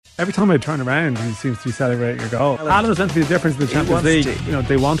Every time I turn around, he seems to be celebrating a goal. Alan is meant to be the difference in the Champions League. You know,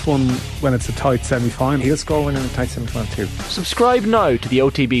 they want one when it's a tight semi-final. He'll score one in a tight semi-final too. Subscribe now to the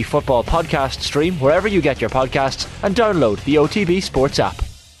OTB Football Podcast stream wherever you get your podcasts and download the OTB Sports app.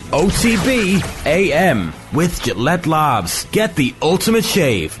 OTB AM with Gillette Labs. Get the ultimate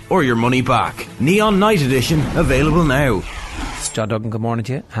shave or your money back. Neon Night Edition available now. It's John Duggan, good morning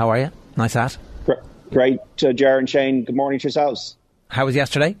to you. How are you? Nice hat. Great, Ger and Shane. Good morning to yourselves. How was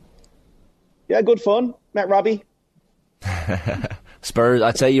yesterday? Yeah, good fun. Met Robbie. Spurs,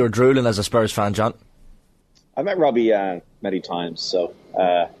 I'd say you were drooling as a Spurs fan, John. I met Robbie many times, so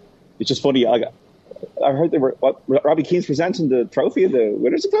it's just funny. I heard Robbie Keane's presenting the trophy of the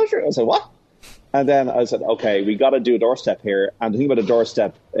winners' enclosure. I was like, what? And then I said, okay, we got to do a doorstep here. And the thing about a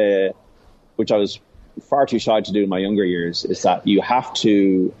doorstep, which I was far too shy to do in my younger years, is that you have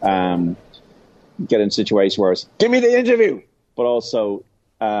to get in a situation where it's, give me the interview, but also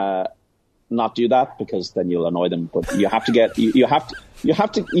not do that, because then you'll annoy them. But you have to get, you have to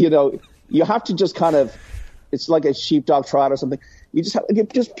just kind of, it's like a sheepdog trot or something. You just have,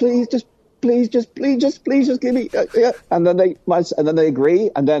 please give me, yeah. And then they agree,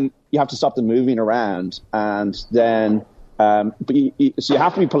 and then you have to stop them moving around, and then, so you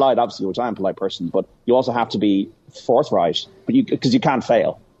have to be polite, obviously, which I am a polite person, but you also have to be forthright, because you can't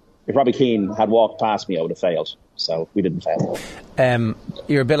fail. If Robbie Keane had walked past me, I would have failed. So we didn't fail.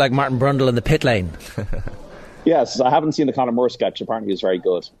 You're a bit like Martin Brundle in the pit lane. Yes, I haven't seen the Conor Moore sketch. Apparently, he's very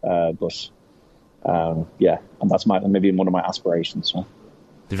good. But and that's maybe one of my aspirations. So. Do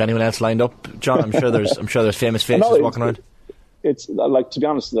you have anyone else lined up, John? I'm sure there's famous faces walking around. It's like, to be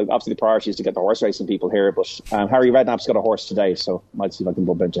honest, like, obviously the priority is to get the horse racing people here, but Harry Redknapp's got a horse today, so I might see if I can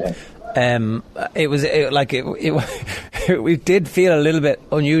bump into him. We did feel a little bit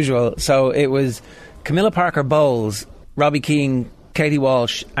unusual. So it was Camilla Parker Bowles, Robbie Keane, Katie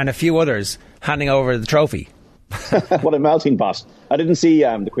Walsh, and a few others handing over the trophy. What a melting pot! I didn't see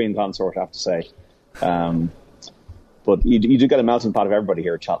the Queen Consort, I have to say, but you do get a melting pot of everybody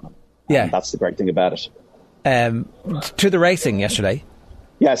here at Cheltenham. Yeah, that's the great thing about it. To the racing yesterday.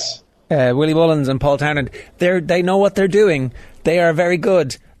 Yes. Willie Mullins and Paul Townend, they know what they're doing. They are very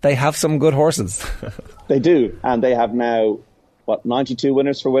good. They have some good horses. They do, and they have now 92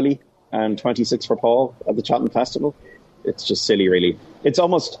 winners for Willie and 26 for Paul at the Cheltenham Festival. It's just silly, really. It's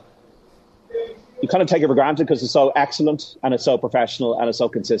almost, you kind of take it for granted because it's so excellent and it's so professional and it's so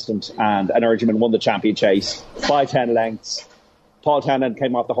consistent. And Energyman won the champion chase by 10 lengths. Paul Townend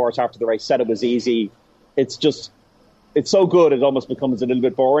came off the horse after the race, said it was easy. It's so good it almost becomes a little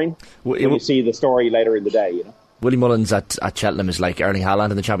bit boring when you see the story later in the day, you know. Willie Mullins at Cheltenham is like Erling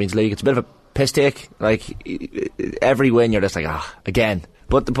Haaland in the Champions League. It's a bit of a piss take. Like, every win you're just like, again.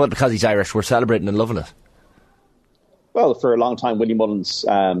 But because he's Irish, we're celebrating and loving it. Well, for a long time, Willie Mullins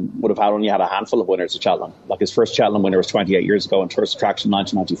would have only had a handful of winners at Cheltenham. Like, his first Cheltenham winner was 28 years ago and Tourist Attraction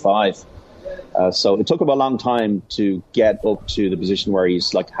 1995. So it took him a long time to get up to the position where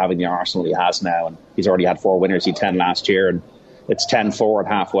he's like having the arsenal he has now. And he's already had 4 winners. He had 10 last year, and it's 10-4 and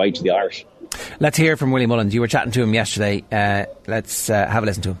halfway to the Irish. Let's hear from Willie Mullins. You were chatting to him yesterday. Let's have a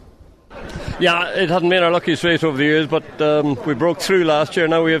listen to him. Yeah, it hasn't been our luckiest race over the years, but we broke through last year.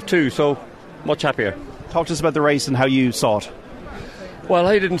 Now we have 2, so much happier. Talk to us about the race and how you saw it. Well,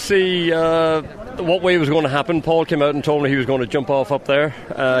 I didn't see what way it was going to happen. Paul came out and told me he was going to jump off up there.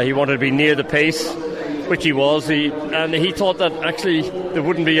 He wanted to be near the pace, which he was. And he thought that actually there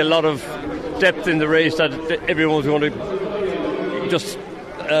wouldn't be a lot of depth in the race, that everyone was going to just...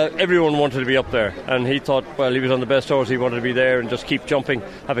 everyone wanted to be up there, and he thought, well, he was on the best horse, he wanted to be there and just keep jumping,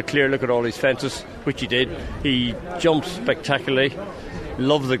 have a clear look at all these fences, which he did. He jumped spectacularly,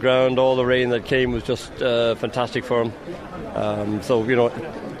 loved the ground. All the rain that came was just fantastic for him. So, you know,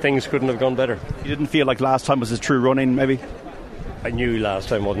 things couldn't have gone better. You didn't feel like last time was his true running, maybe? I knew last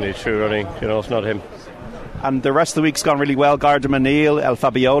time wasn't his true running. You know, it's not him. And the rest of the week's gone really well. Gardaman Neil, El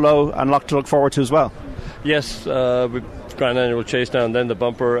Fabiolo, and a lot to look forward to as well. Yes, we've Grand Annual Chase now and then the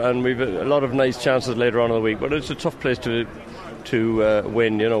bumper, and we've a lot of nice chances later on in the week, but it's a tough place to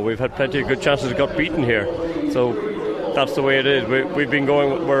win. You know, we've had plenty of good chances, got beaten here, so that's the way it is. We've been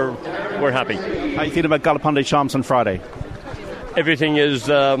going, we're happy. How you feel about Galopin des Champs on Friday? Everything is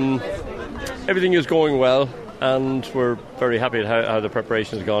going well, and we're very happy at how the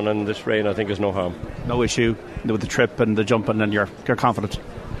preparation's gone, and this rain I think is no harm. No issue with the trip and the jumping, and you're confident?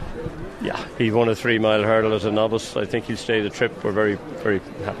 Yeah, he won a 3-mile hurdle as a novice. I think he'll stay the trip. We're very, very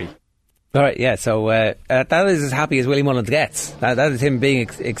happy. All right, yeah, so that is as happy as Willie Mullins gets. That is him being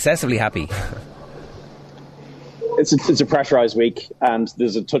excessively happy. it's a pressurised week, and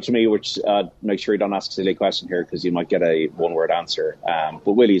there's a touch of me which make sure you don't ask a silly question here because you might get a one-word answer.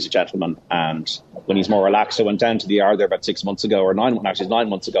 But Willie's a gentleman, and when he's more relaxed, I went down to the yard there about 6 months ago, or 9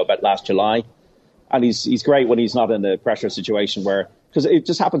 months ago, about last July, and he's great when he's not in a pressure situation where, because it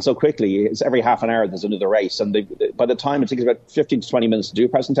just happens so quickly. It's every half an hour there's another race, and by the time it takes about 15 to 20 minutes to do a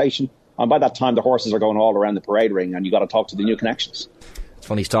presentation, and by that time the horses are going all around the parade ring, and you got to talk to the new connections. It's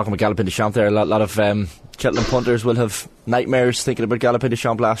funny he's talking about Galopin des Champs there. A lot of Cheltenham punters will have nightmares thinking about Galopin des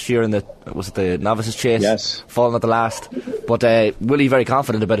Champs last year in the Novices Chase? Yes. Falling at the last. But Willie very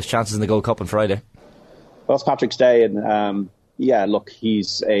confident about his chances in the Gold Cup on Friday. Well, it's Patrick's Day, and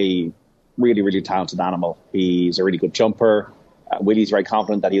he's a really, really talented animal. He's a really good jumper. Willie's very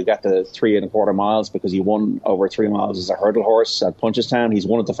confident that he'll get the 3 1/4 miles because he won over 3 miles as a hurdle horse at Punchestown. He's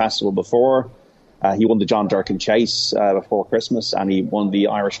won at the festival before. He won the John Durkin Chase before Christmas, and he won the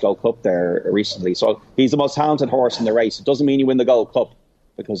Irish Gold Cup there recently. So he's the most talented horse in the race. It doesn't mean you win the Gold Cup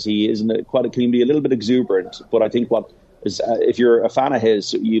because he can be a little bit exuberant. But I think if you're a fan of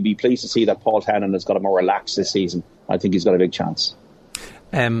his, you'd be pleased to see that Paul Tannen has got a more relaxed this season. I think he's got a big chance.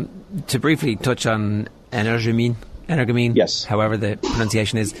 To briefly touch on Energumene, yes, however the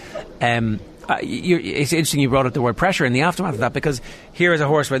pronunciation is. It's interesting you brought up the word pressure in the aftermath of that, because here is a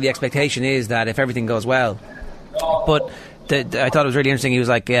horse where the expectation is that if everything goes well, but I thought it was really interesting. He was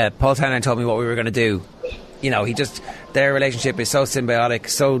like, yeah, Paul Tannen told me what we were going to do. You know, their relationship is so symbiotic,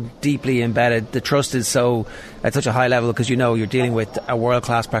 so deeply embedded. The trust is at such a high level because you're dealing with a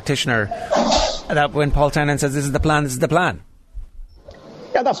world-class practitioner, that when Paul Tannen says this is the plan.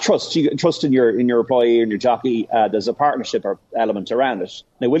 Yeah, that's trust. You trust in your employee and your jockey. There's a partnership element around it.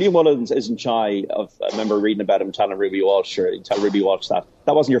 Now, William Mullins isn't shy of. I remember reading about him telling Ruby Walsh, that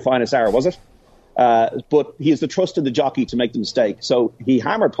wasn't your finest hour, was it? But he has the trust in the jockey to make the mistake. So he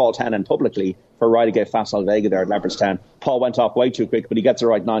hammered Paul Tannen publicly for riding against Facile Vega there at Leopardstown. Paul went off way too quick, but he gets it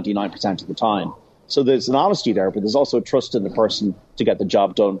right 99% of the time. So there's an honesty there, but there's also a trust in the person to get the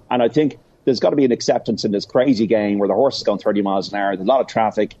job done. And I think there's got to be an acceptance in this crazy game where the horse is going 30 miles an hour. There's a lot of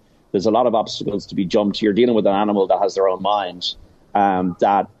traffic. There's a lot of obstacles to be jumped. You're dealing with an animal that has their own mind.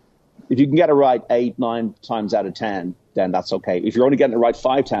 That if you can get it right 8-9 times out of 10, then that's okay. If you're only getting it right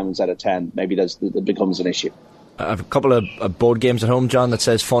 5 times out of 10, maybe that becomes an issue. I have a couple of board games at home, John, that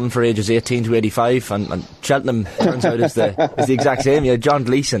says fun for ages 18 to 85, and Cheltenham turns out is the exact same. Yeah, John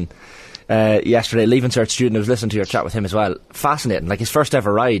Gleeson. Yesterday, Leaving Cert student, I was listening to your chat with him as well. Fascinating, like his first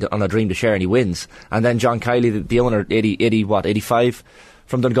ever ride on a Dream to Share, and he wins. And then John Kiley, the owner, 85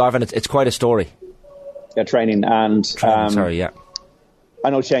 from Dungarvan. It's quite a story. Yeah, training. And I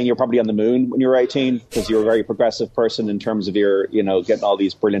know, Shane, you're probably on the moon when you were 18 because you're a very progressive person in terms of your, getting all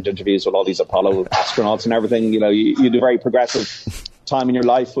these brilliant interviews with all these Apollo astronauts and everything. You do a very progressive time in your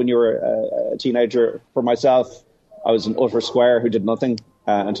life when you were a teenager. For myself, I was an utter square who did nothing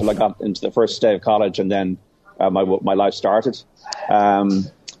until I got into the first day of college, and then my life started. I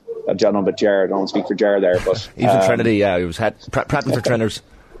don't know about Jared. I don't speak for Jared there, but he was in Trinity. Yeah, he was prepping for trainers.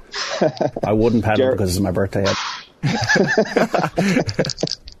 I wouldn't pedal because it's my birthday.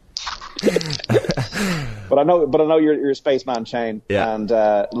 But I know you're a spaceman, Shane. Yeah. And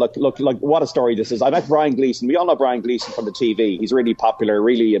look, what a story this is. I met Brian Gleeson. We all know Brian Gleeson from the TV. He's really popular,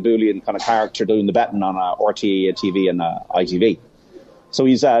 really a Boolean kind of character doing the betting on RTE, TV, and ITV. So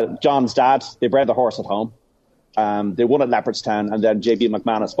he's John's dad. They bred the horse at home. They won at Leopardstown, and then JB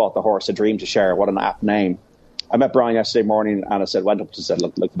McManus bought the horse, A Dream to Share. What an apt name. I met Brian yesterday morning, and I went up to said,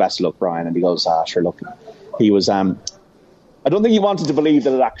 look, the best of luck, Brian. And he goes, sure, look. He was, I don't think he wanted to believe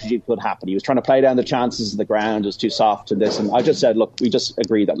that it actually could happen. He was trying to play down the chances of the ground. It was too soft and this. And I just said, look, we just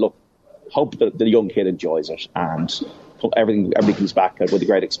agree that, look, hope that the young kid enjoys it and everything comes back with a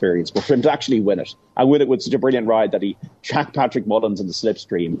great experience. But for him to actually win it, and win it with such a brilliant ride that he tracked Patrick Mullins in the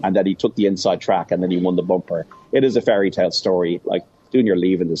slipstream and that he took the inside track and then he won the bumper. It is a fairy tale story, like doing your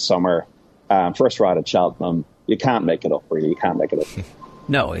leave in the summer, first ride at Cheltenham. You can't make it up, really. You can't make it up.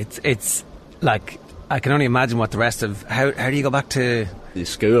 No, it's like, I can only imagine what the rest of... How do you go back to... the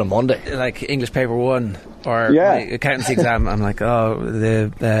school on Monday? Like English Paper 1 or my accountancy exam. I'm like,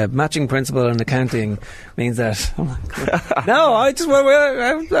 the matching principle in accounting means that... I'm like, no, I just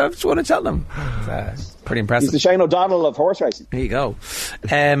want to tell them. It's pretty impressive. He's the Shane O'Donnell of horse racing. There you go.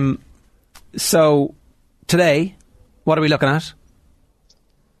 So, today, what are we looking at?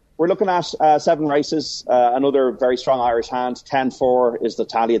 We're looking at 7 races, another very strong Irish hand. 10-4 is the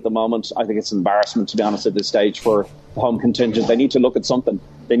tally at the moment. I think it's an embarrassment, to be honest, at this stage for the home contingent. They need to look at something.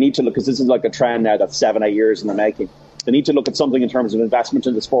 They need to look, because this is like a trend now that's 7-8 years in the making. They need to look at something in terms of investment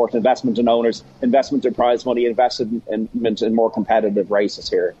in the sport, investment in owners, investment in prize money, investment in more competitive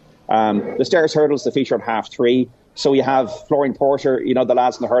races here. The Stairs Hurdles, the feature at 3:30. So you have Flooring Porter, you know, the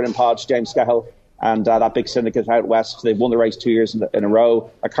lads in the hurling pod, James Scahill, and that big syndicate out west. They've won the race 2 years in a row.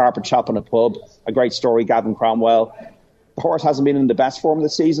 A carpet shop in a pub. A great story, Gavin Cromwell. The horse hasn't been in the best form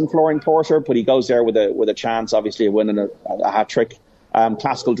this season, Flooring Porter, but he goes there with a chance, obviously, of winning a hat-trick.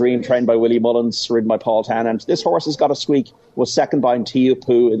 Classical Dream, trained by Willie Mullins, ridden by Paul Tennant. This horse has got a squeak, was second behind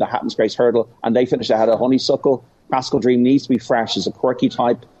Teahupoo in the Hatton's Grace Hurdle, and they finished ahead of Honeysuckle. Classical Dream needs to be fresh, is a quirky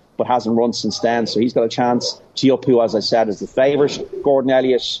type, but hasn't run since then, so he's got a chance. Teahupoo, as I said, is the favourite. Gordon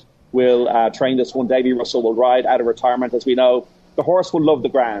Elliott will train this one. Davy Russell will ride out of retirement, as we know. The horse will love the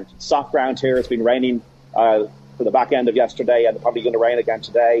ground. Soft ground here. It's been raining for the back end of yesterday, and probably going to rain again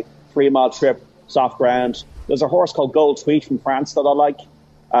today. 3-mile trip, soft ground. There's a horse called Gold Tweet from France that I like.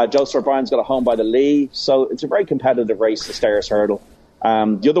 Joseph O'Brien's got a home by the Lee, so it's a very competitive race, the Stayers Hurdle.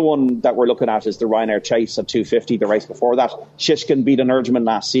 The other one that we're looking at is the Ryanair Chase at 250, the race before that. Shishkin beat an Urgeman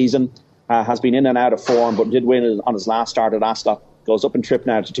last season, has been in and out of form, but did win on his last start at Ascot. Goes up in trip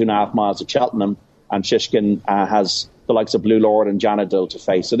now to 2.5 miles at Cheltenham, and Shishkin has the likes of Blue Lord and Janadil to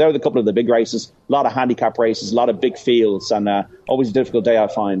face. So they're the couple of the big races, a lot of handicap races, a lot of big fields, and always a difficult day, I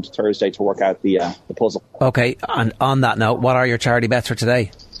find, Thursday, to work out the puzzle. Okay, and on that note, what are your charity bets for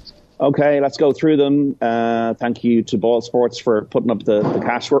today? Okay, let's go through them. Thank you to Ball Sports for putting up the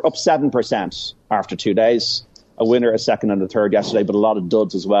cash. We're up 7% after 2 days. A winner, a second and a third yesterday, but a lot of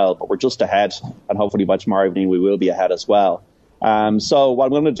duds as well. But we're just ahead, and hopefully by tomorrow evening we will be ahead as well. So what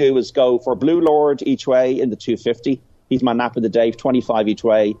I'm going to do is go for Blue Lord each way in the 250. He's my nap of the day, 25 each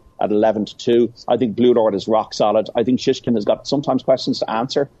way at 11-2. I think Blue Lord is rock solid. I think Shishkin has got sometimes questions to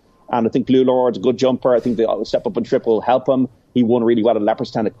answer. And I think Blue Lord's a good jumper. I think the step up and trip will help him. He won really well at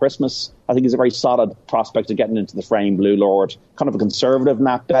Leopardstown at Christmas. I think he's a very solid prospect of getting into the frame, Blue Lord. Kind of a conservative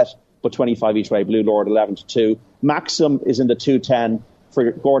nap bet, but 25 each way, Blue Lord 11-2. Maxim is in the 210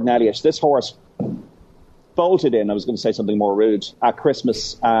 for Gordon Elliott. This horse bolted in, I was going to say something more rude, at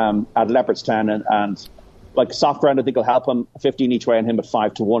Christmas at Leopardstown, and like soft ground I think will help him. 15 each way on him at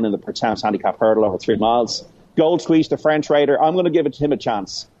 5-1 in the Per Towns handicap hurdle over 3 miles. Gold Tweet, the French Raider, I'm going to give it to him a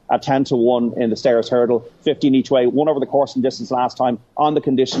chance at 10-1 in the Stayers Hurdle, 15 each way, won over the course and distance last time on the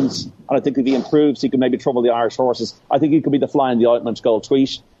conditions, and I think if he improves he could maybe trouble the Irish horses. I think he could be the fly in the ointment, Gold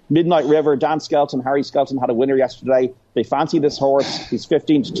Tweet. Midnight River, Dan Skelton, Harry Skelton had a winner yesterday. They fancy this horse. He's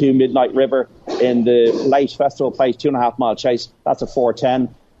 15-2 Midnight River in the late festival place, 2.5 mile chase. That's a 4:10.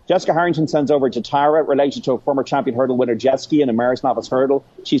 Jessica Harrington sends over to Tara, related to a former champion hurdle winner Jetski in a Mares Novice Hurdle.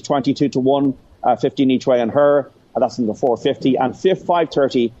 She's 22-1, 15 each way on her. That's in the 450. And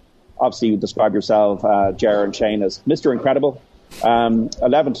 5:30, obviously you describe yourself, Ger and Shane, as Mr. Incredible.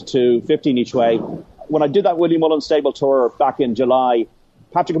 11-2, 15 each way. When I did that Willie Mullins stable tour back in July,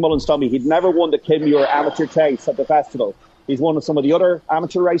 Patrick Mullins told me he'd never won the Kimmuir amateur chase at the festival. He's won some of the other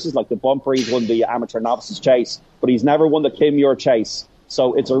amateur races, like the Bumper. He's won the amateur novices chase, but he's never won the Kimmuir chase.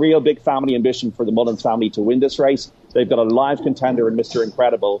 So it's a real big family ambition for the Mullins family to win this race. They've got a live contender in Mr.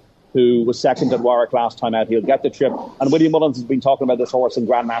 Incredible, who was second at Warwick last time out. He'll get the trip. And Willie Mullins has been talking about this horse in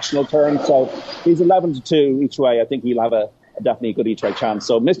Grand National terms. So he's 11-2 each way. I think he'll have a definitely good each way chance.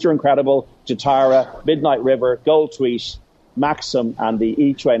 So Mr. Incredible, Jatara, Midnight River, Gold Tweet, Maxim, and the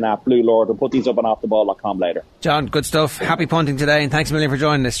each way nap Blue Lord. We'll put these up on offtheball.com later. John, good stuff. Happy punting today, and thanks a million for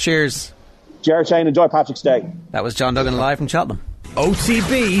joining us. Cheers. Jared Shane, enjoy Patrick's Day. That was John Duggan live from Cheltenham.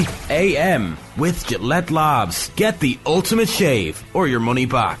 OTB AM with Gillette Labs. Get the ultimate shave or your money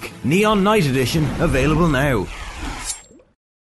back. Neon Night Edition available now.